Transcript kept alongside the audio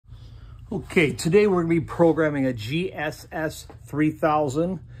Okay, today we're going to be programming a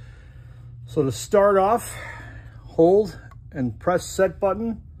Gss-3000. So to start off, hold and press set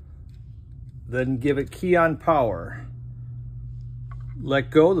button, then give it key on power.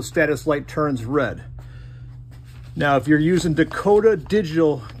 Let go, the status light turns red. Now if you're using Dakota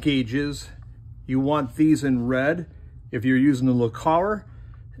Digital gauges, you want these in red. If you're using the Dakota,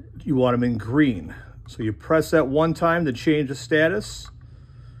 you want them in green. So you press that one time to change the status,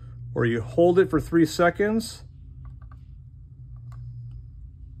 or you hold it for 3 seconds.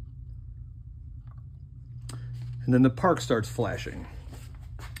 And then the park starts flashing.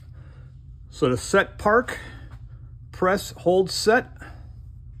 So to set park, press, hold, set,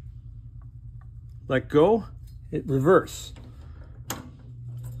 let go, hit reverse.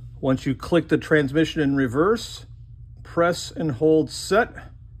 Once you click the transmission in reverse, press and hold set,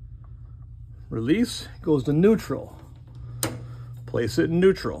 release, goes to neutral. Place it in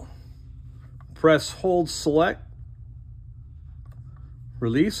neutral. Press, hold, select,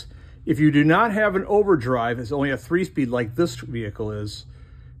 release. If you do not have an overdrive, it's only a 3-speed like this vehicle is,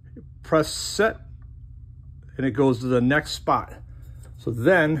 press set and it goes to the next spot. So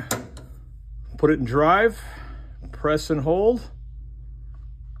then put it in drive, press and hold,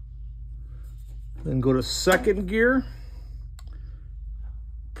 then go to second gear,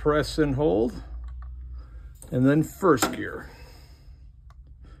 press and hold, and then first gear.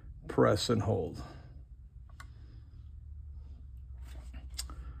 Press and hold.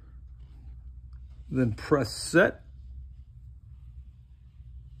 Then press set.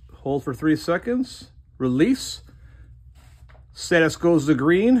 Hold for 3 seconds. Release. Status goes to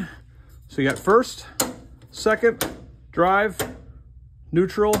green. So you got first, second, drive,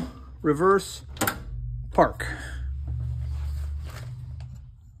 neutral, reverse, park.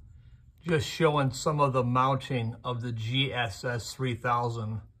 Just showing some of the mounting of the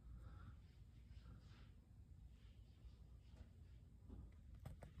Gss-3000.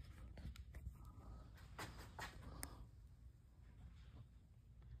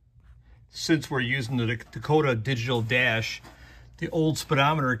 Since we're using the Dakota Digital Dash, the old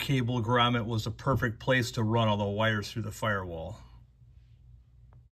speedometer cable grommet was the perfect place to run all the wires through the firewall.